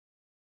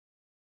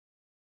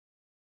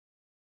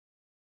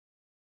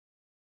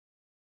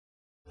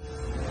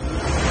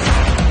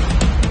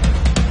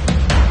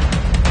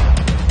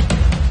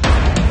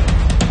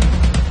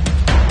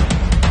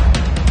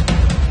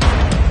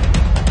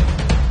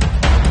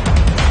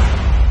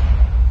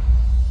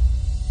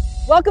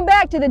Welcome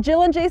back to the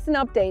Jill and Jason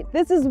update.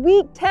 This is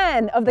week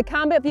 10 of the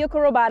Combat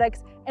Vehicle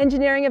Robotics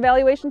Engineering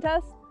Evaluation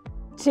Test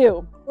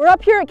 2. We're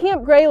up here at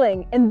Camp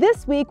Grayling, and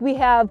this week we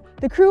have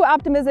the crew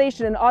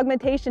optimization and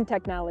augmentation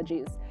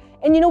technologies.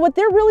 And you know what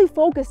they're really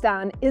focused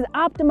on is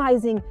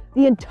optimizing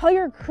the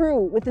entire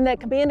crew within that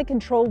command and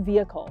control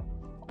vehicle.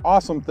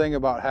 Awesome thing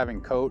about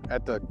having COAT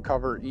at the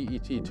cover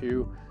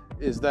EET2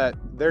 is that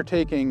they're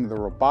taking the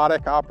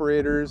robotic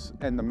operators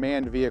and the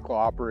manned vehicle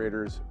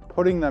operators,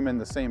 putting them in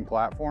the same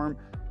platform,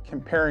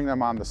 comparing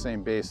them on the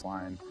same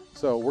baseline.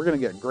 So we're going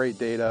to get great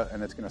data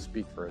and it's going to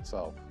speak for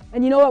itself.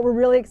 And you know what we're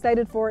really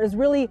excited for is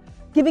really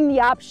giving the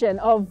option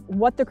of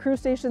what the crew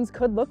stations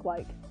could look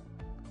like.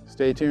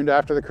 Stay tuned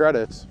after the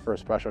credits for a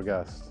special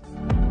guest.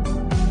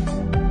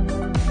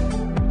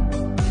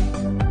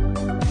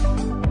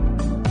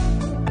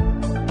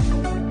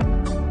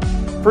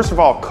 First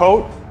of all,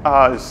 COAT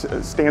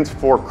stands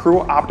for Crew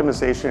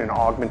Optimization and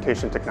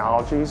Augmentation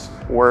Technologies.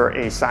 We're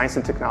a science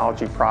and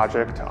technology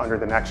project under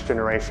the Next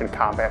Generation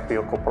Combat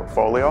Vehicle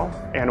portfolio.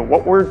 And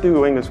what we're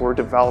doing is we're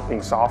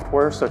developing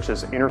software such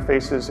as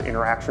interfaces,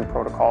 interaction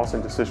protocols,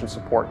 and decision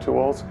support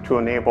tools to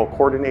enable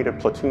coordinated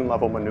platoon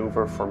level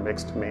maneuver for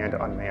mixed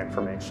manned-unmanned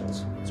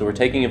formations. So we're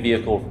taking a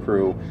vehicle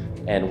crew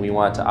and we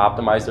want to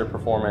optimize their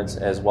performance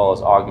as well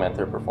as augment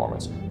their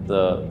performance.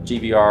 The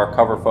GVR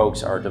cover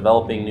folks are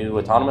developing new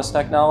autonomous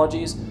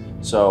technologies.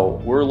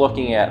 So we're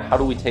looking at how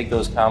do we take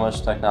those autonomous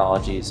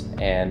technologies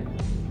and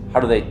how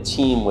do they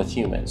team with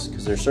humans?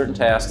 Because there's certain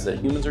tasks that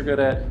humans are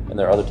good at and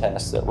there are other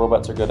tasks that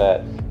robots are good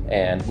at,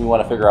 and we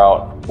want to figure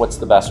out what's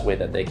the best way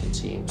that they can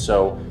team.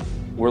 So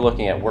we're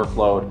looking at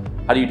workload.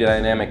 How do you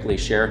dynamically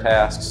share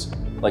tasks,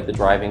 like the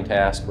driving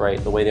task,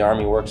 right? The way the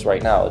Army works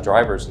right now, the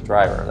driver's the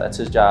driver. That's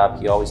his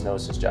job. He always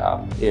knows his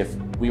job. If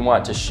we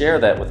want to share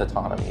that with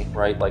autonomy,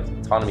 right? Like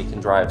autonomy can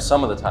drive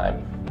some of the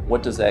time.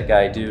 What does that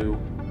guy do?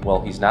 Well,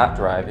 he's not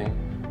driving.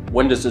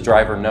 When does the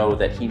driver know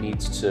that he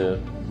needs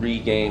to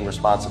regain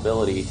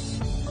responsibility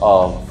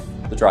of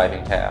the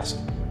driving task?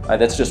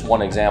 That's just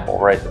one example,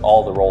 right?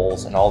 All the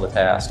roles and all the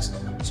tasks.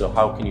 So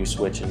how can you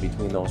switch in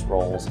between those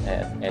roles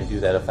and do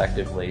that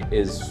effectively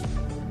is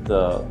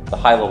the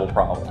high-level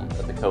problem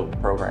that the COAT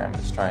program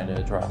is trying to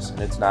address. And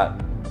it's not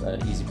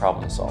an easy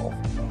problem to solve.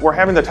 We're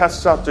having the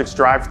test subjects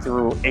drive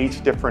through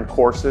 8 different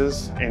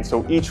courses, and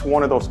so each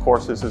one of those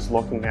courses is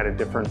looking at a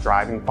different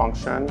driving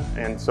function,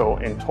 and so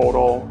in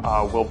total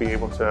we'll be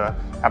able to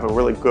have a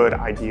really good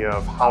idea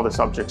of how the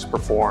subjects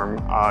perform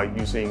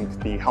using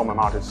the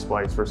helmet-mounted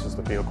displays versus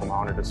the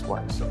vehicle-mounted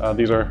displays.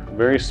 These are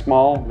very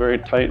small, very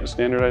tight,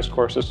 standardized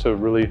courses to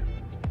really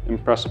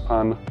impress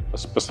upon a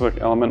specific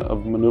element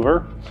of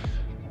maneuver.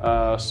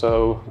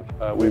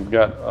 We've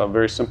got a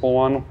very simple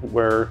one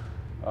where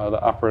the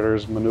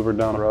operators maneuver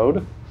down the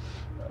road.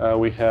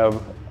 We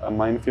have a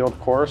minefield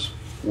course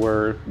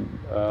where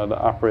the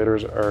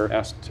operators are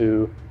asked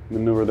to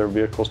maneuver their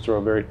vehicles through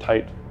a very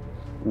tight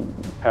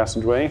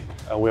passageway.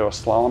 We have a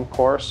slalom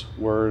course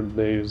where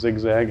they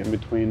zigzag in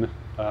between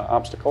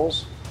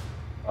obstacles.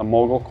 A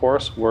mogul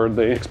course where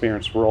they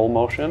experience roll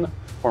motion.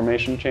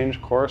 Formation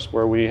change course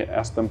where we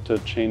ask them to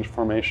change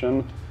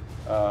formation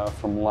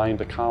from line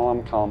to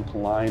column, column to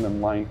line,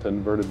 and line to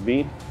inverted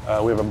V.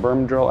 We have a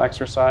berm drill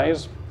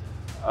exercise.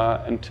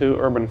 And 2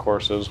 urban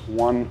courses.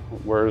 One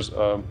where it's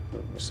a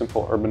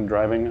simple urban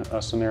driving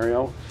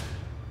scenario,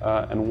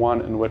 and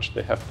one in which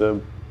they have to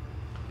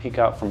peek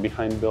out from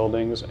behind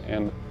buildings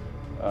and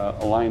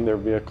align their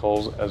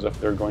vehicles as if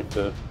they're going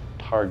to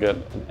target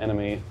an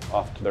enemy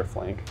off to their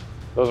flank.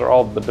 Those are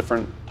all the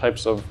different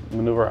types of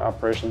maneuver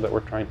operations that we're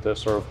trying to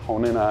sort of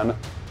hone in on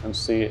and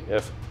see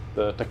if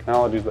the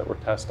technologies that we're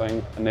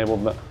testing enable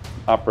the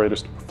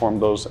operators to perform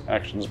those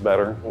actions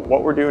better.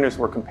 What we're doing is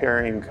we're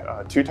comparing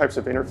 2 types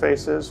of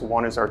interfaces.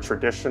 One is our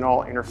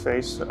traditional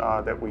interface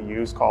that we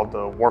use called the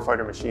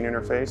warfighter machine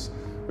interface,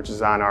 which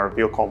is on our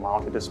vehicle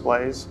mounted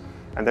displays.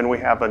 And then we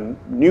have a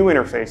new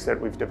interface that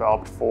we've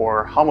developed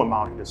for helmet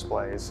mounted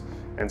displays.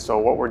 And so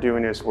what we're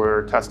doing is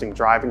we're testing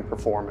driving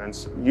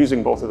performance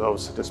using both of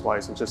those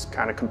displays and just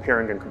kind of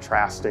comparing and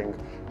contrasting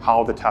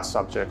how the test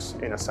subjects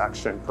in a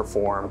section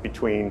perform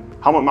between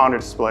helmet mounted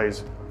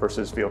displays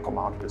versus vehicle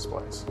mounted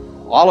displays.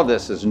 All of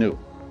this is new.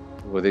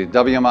 With the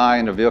WMI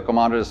and the vehicle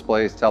mounted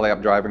displays,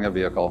 tele-op driving a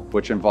vehicle,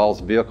 which involves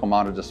vehicle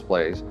mounted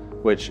displays,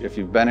 which if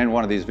you've been in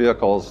one of these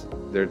vehicles,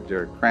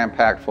 they're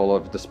cram-packed full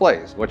of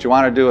displays. What you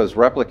want to do is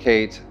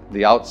replicate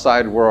the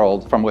outside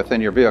world from within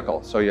your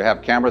vehicle. So you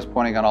have cameras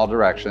pointing in all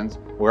directions.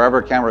 Wherever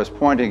a camera is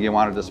pointing, you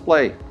want a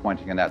display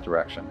pointing in that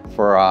direction.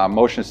 For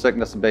motion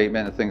sickness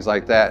abatement and things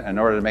like that, in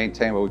order to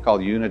maintain what we call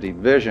unity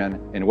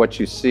vision in what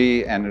you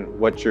see and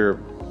what you're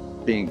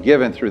being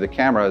given through the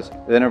cameras,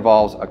 it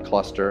involves a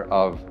cluster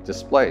of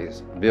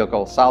displays,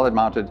 solid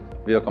mounted,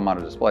 vehicle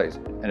mounted displays.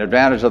 An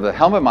advantage of the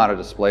helmet mounted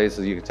displays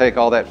is you can take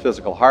all that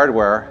physical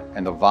hardware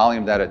and the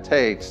volume that it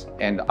takes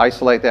and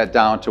isolate that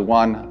down to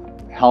one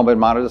helmet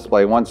mounted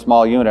display, one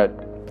small unit,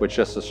 which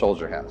just the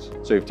soldier has.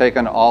 So you've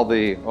taken all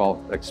the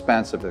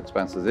expense, if the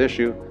expense is the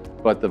issue,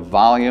 but the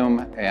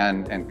volume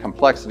and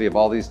complexity of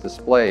all these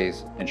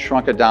displays and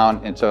shrunk it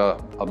down into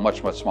a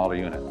much, much smaller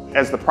unit.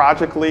 As the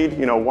project lead,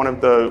 you know, one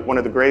of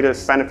the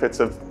greatest benefits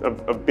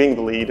of being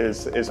the lead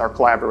is our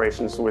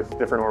collaborations with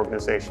different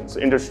organizations,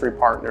 industry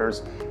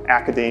partners,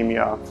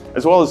 academia,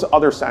 as well as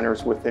other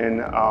centers within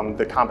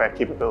the Combat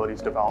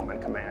Capabilities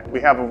Development Command.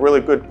 We have a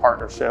really good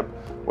partnership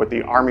with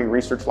the Army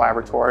Research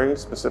Laboratory,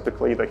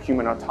 specifically the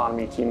Human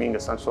Autonomy Teaming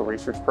Essential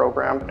Research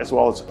Program, as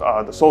well as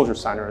the Soldier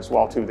Center as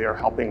well too. They are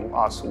helping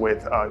us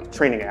with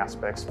training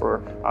aspects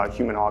for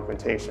human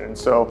augmentation. And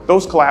so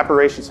those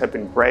collaborations have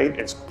been great.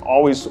 It's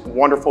always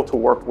wonderful to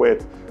work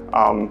with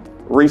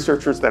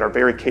researchers that are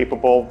very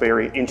capable,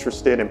 very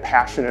interested and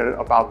passionate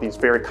about these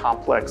very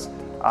complex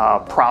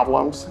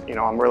problems. You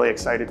know, I'm really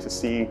excited to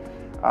see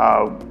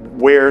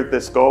where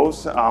this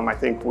goes. I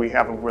think we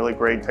have really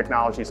great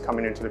technologies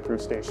coming into the crew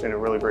station and a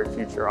really great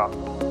future up.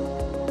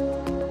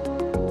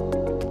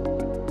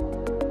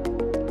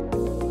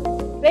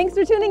 Thanks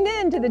for tuning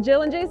in to the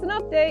Jill and Jason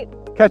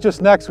Update. Catch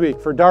us next week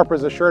for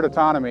DARPA's Assured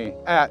Autonomy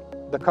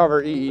at the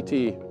Cover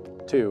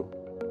EET-2.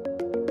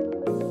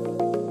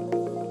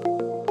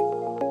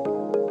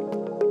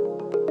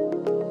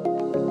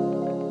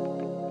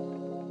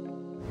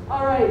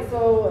 All right,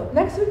 so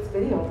next week's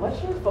video, what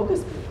should our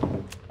focus be?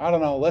 I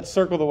don't know, let's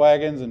circle the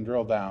wagons and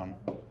drill down.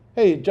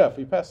 Hey, Jeff,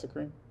 you passed the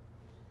cream?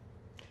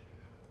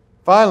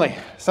 Finally,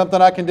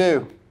 something I can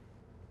do.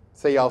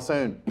 See y'all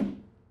soon.